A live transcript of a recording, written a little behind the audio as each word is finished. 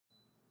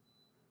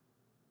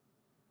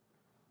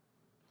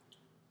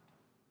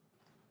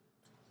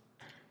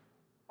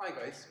Hi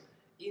guys,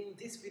 in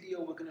this video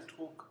we're going to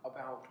talk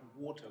about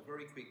water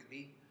very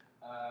quickly,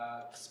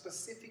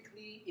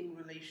 specifically in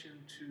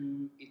relation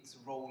to its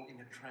role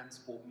in a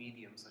transport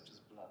medium such as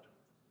blood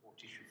or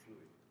tissue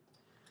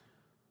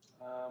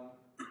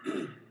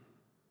fluid.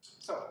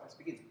 So let's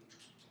begin.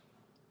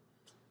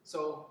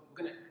 So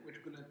we're going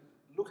to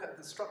look at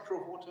the structure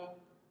of water,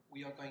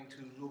 we are going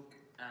to look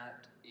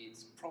at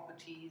its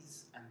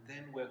properties, and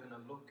then we're going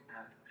to look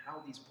at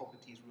how these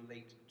properties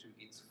relate to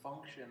its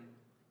function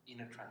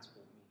in a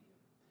transport medium.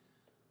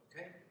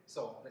 Okay,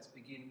 so let's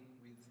begin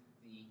with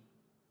the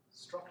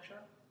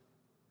structure.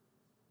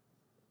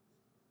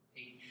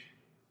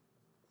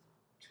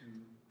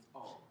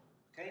 H2O.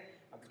 Okay,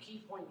 now the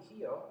key point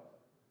here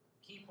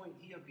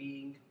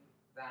being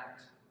that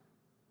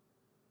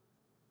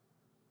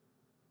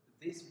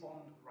this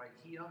bond right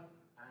here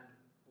and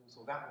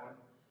also that one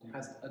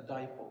has a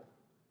dipole.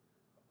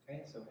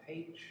 Okay, so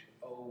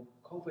HO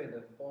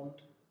covalent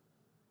bond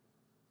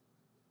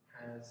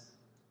has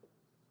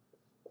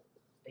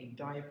a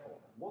dipole.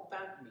 And what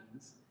that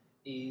means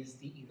is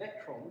the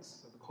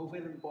electrons, so the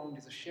covalent bond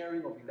is a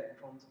sharing of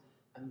electrons,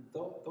 and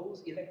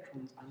those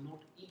electrons are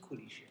not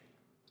equally shared.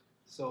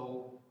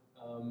 So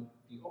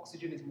the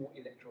oxygen is more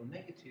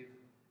electronegative,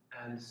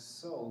 and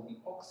so the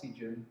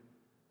oxygen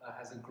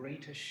has a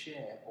greater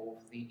share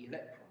of the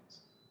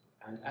electrons.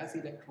 And as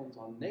electrons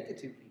are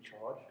negatively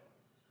charged,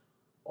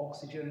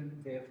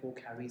 oxygen therefore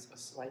carries a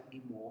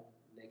slightly more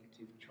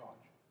negative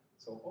charge.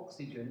 So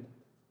oxygen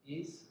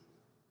is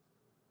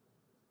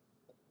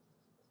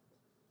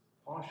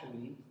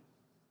partially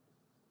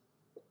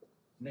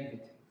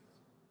negative,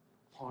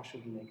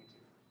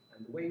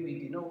 and the way we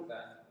denote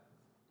that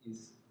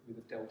is with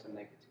a delta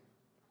negative.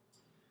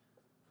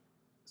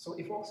 So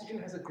if oxygen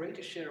has a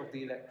greater share of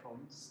the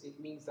electrons, it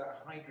means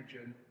that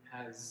hydrogen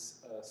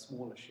has a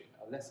smaller share,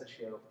 a lesser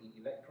share of the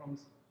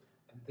electrons,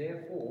 and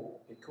therefore,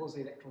 because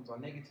the electrons are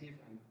negative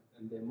and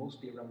they're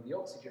mostly around the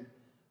oxygen,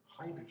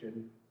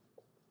 hydrogen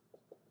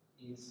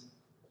is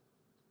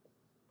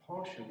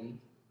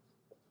partially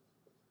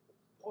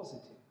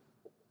positive.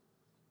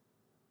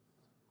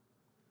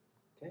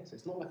 Okay, so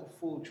it's not like a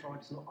full charge,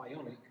 it's not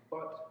ionic,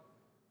 but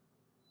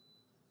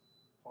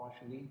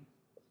partially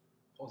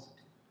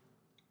positive.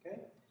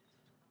 Okay?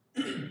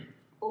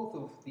 Both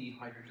of the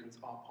hydrogens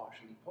are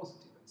partially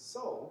positive, and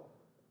so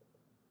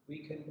we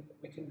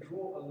can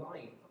draw a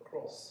line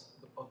across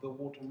the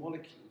water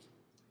molecule,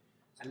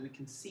 and we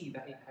can see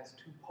that it has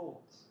two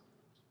poles.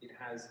 It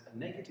has a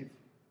negative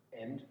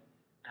end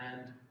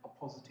and a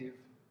positive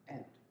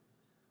end.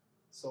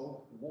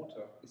 So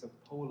water is a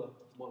polar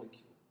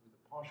molecule with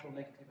a partial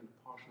negative and a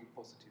partial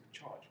positive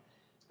charge.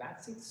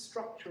 That's its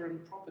structure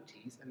and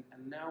properties, and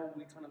now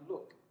we kind of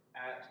look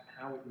at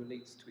how it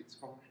relates to its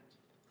function.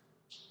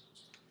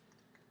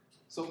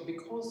 So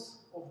because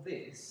of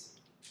this,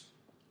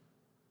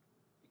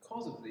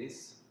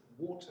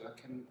 water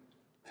can,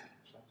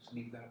 shall I just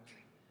leave that?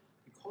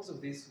 Because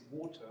of this,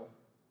 water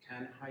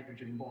can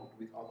hydrogen bond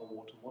with other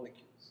water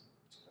molecules.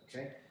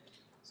 Okay?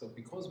 So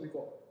because we've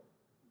got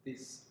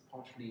this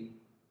partially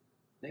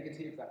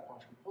negative, that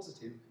partially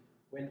positive,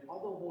 when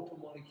other water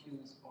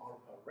molecules are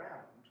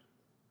around,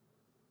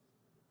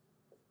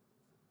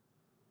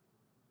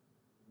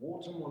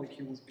 water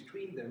molecules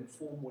between them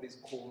form what is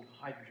called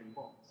hydrogen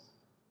bonds.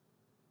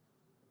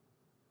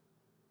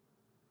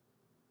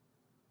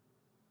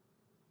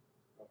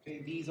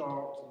 Okay, these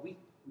are weak,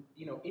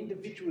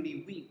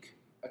 individually weak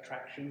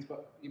attractions,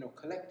 but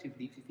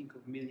collectively, if you think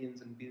of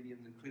millions and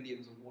billions and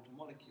trillions of water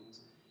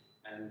molecules,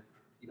 and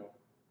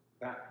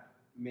that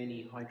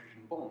many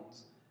hydrogen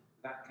bonds,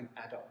 that can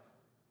add up.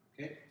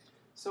 Okay,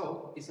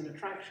 so it's an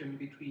attraction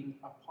between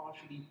a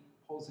partially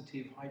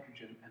positive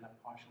hydrogen and a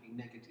partially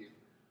negative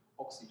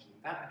oxygen.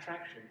 That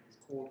attraction is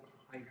called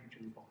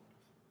hydrogen bond.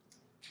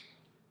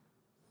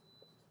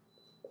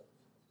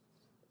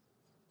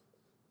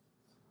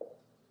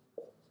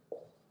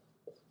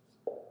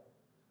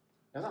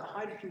 Now that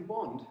hydrogen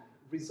bond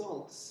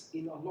results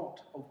in a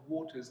lot of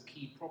water's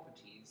key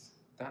properties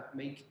that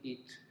make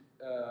it,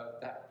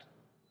 that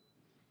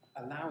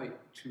allow it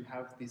to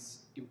have this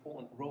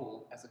important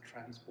role as a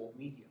transport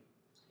medium.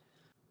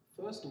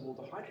 First of all,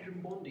 the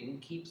hydrogen bonding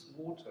keeps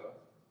water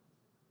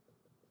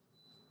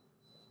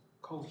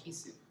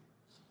cohesive.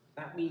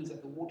 That means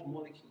that the water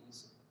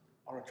molecules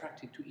are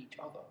attracted to each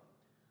other.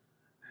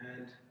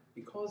 And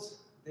because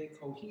they're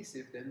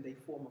cohesive, then they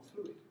form a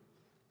fluid.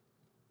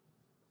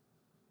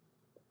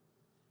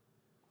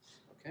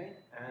 Okay,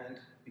 and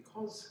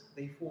because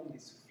they form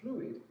this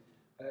fluid,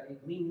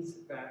 it means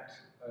that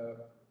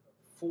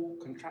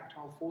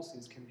contractile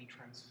forces can be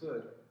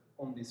transferred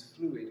on this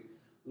fluid.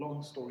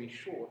 Long story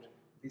short,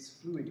 this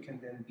fluid can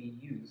then be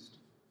used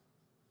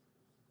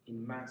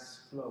in mass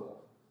flow,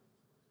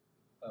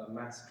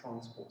 mass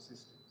transport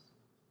systems.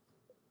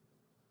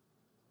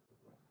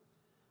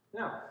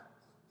 Now,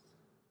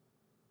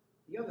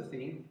 the other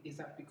thing is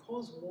that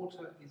because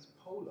water is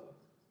polar,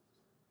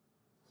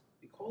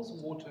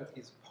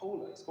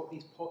 it's got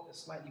these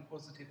slightly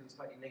positive and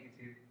slightly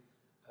negative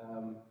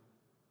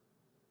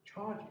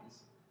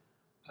charges,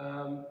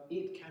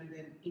 it can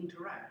then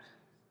interact.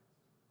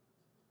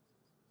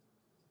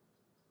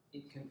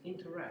 It can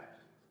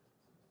interact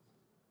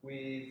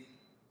with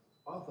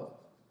other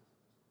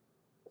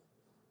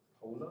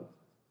polar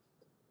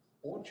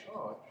or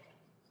charged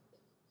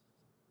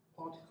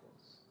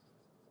particles.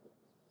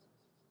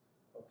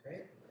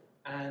 Okay?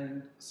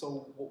 And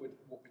so what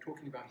we're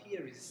talking about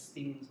here is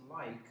things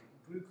like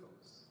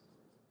glucose,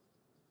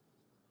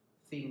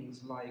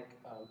 things like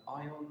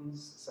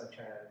ions such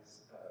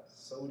as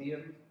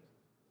sodium,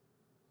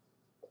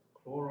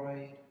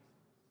 chloride,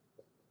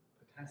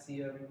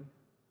 potassium,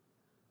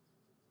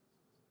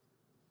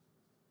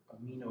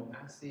 amino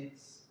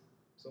acids.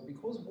 So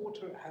because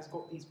water has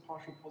got these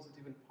partial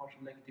positive and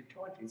partial negative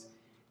charges,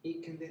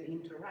 it can then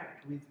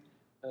interact with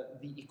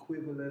the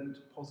equivalent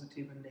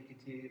positive and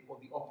negative, or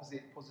the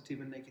opposite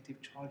positive and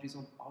negative charges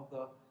on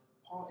other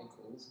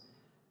particles,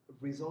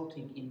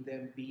 resulting in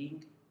them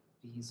being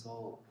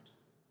dissolved.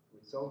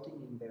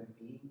 Resulting in them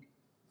being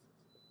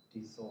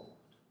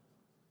dissolved.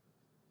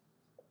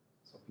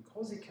 So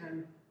because it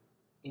can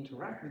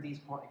interact with these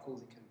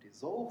particles, it can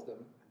dissolve them,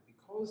 and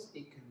because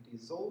it can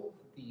dissolve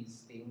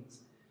these things,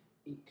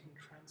 it can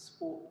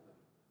transport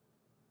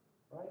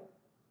them, right?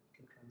 It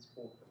can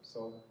transport them.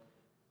 So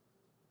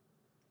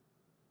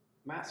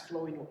mass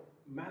flow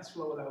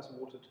allows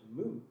water to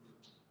move.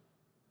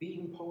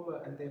 Being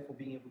polar and therefore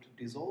being able to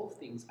dissolve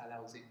things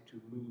allows it to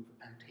move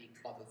and take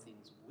other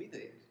things with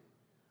it.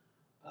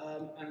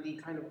 And the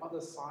kind of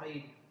other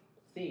side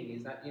thing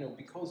is that,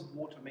 because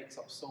water makes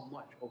up so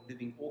much of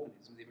living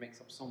organisms, it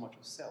makes up so much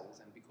of cells,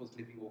 and because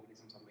living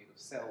organisms are made of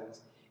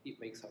cells, it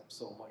makes up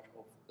so much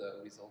of the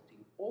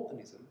resulting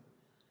organism.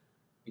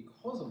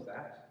 Because of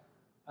that,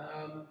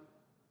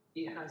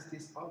 it has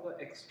this other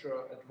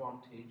extra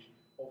advantage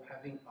of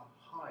having a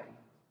high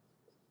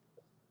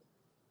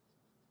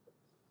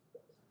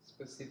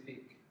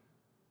specific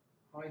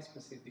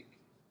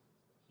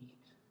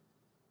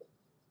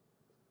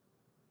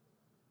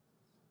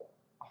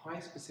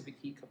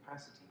heat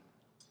capacity,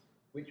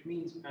 which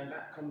means, and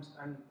that comes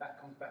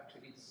back to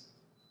its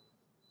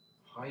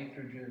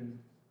hydrogen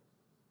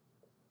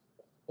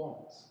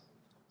bonds.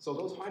 So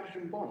those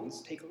hydrogen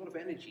bonds take a lot of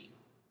energy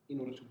in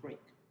order to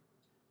break.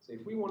 So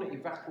if we want to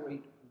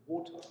evaporate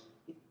water,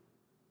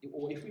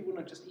 or if we want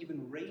to just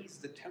even raise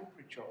the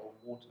temperature of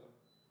water,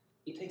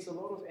 it takes a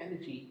lot of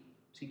energy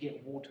to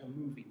get water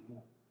moving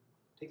more.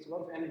 It takes a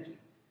lot of energy.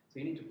 So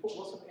you need to put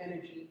lots of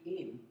energy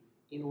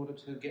in order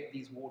to get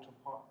these water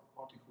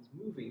particles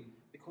moving,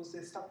 because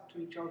they're stuck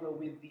to each other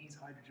with these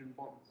hydrogen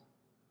bonds.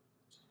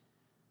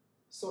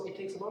 So it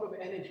takes a lot of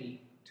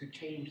energy to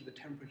change the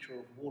temperature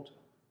of water.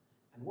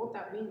 And what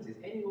that means is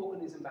any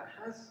organism that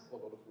has a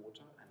lot of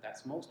water, and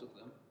that's most of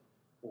them,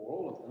 or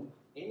all of them,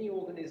 any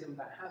organism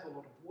that has a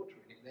lot of water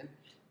in it then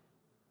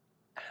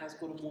has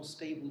got a more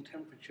stable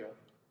temperature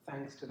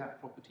thanks to that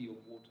property of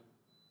water.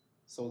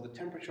 So the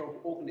temperature of the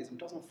organism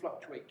doesn't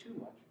fluctuate too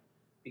much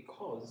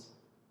because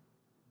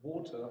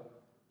water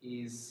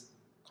is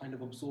kind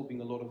of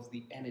absorbing a lot of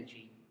the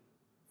energy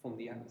from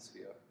the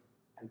atmosphere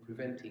and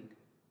preventing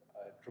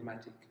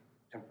dramatic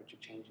temperature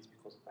changes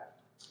because of that.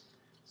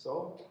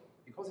 So,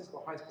 because it's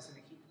got high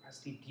specific heat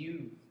capacity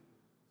due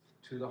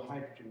to the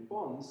hydrogen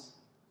bonds,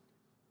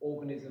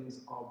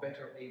 organisms are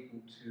better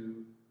able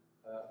to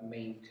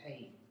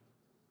maintain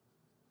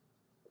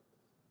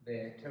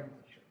their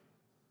temperature.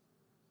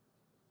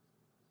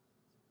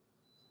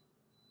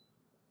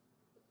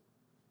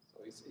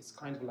 So it's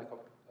kind of like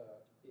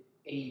it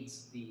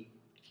aids the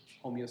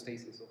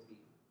homeostasis of the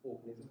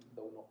organism,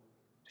 though not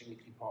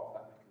technically part of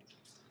that mechanism.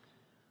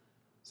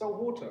 So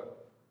water,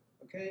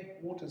 okay,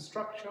 water's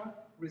structure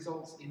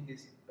results in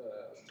this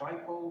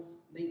dipole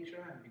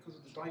nature, and because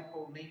of the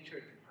dipole nature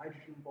it can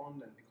hydrogen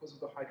bond, and because of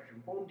the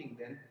hydrogen bonding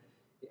then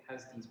it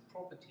has these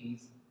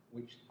properties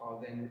which are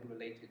then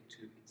related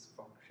to its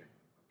function,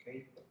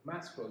 okay?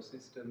 Mass flow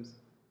systems,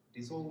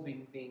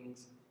 dissolving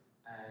things,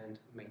 and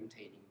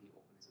maintaining the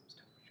organism's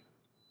temperature.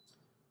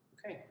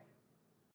 Okay.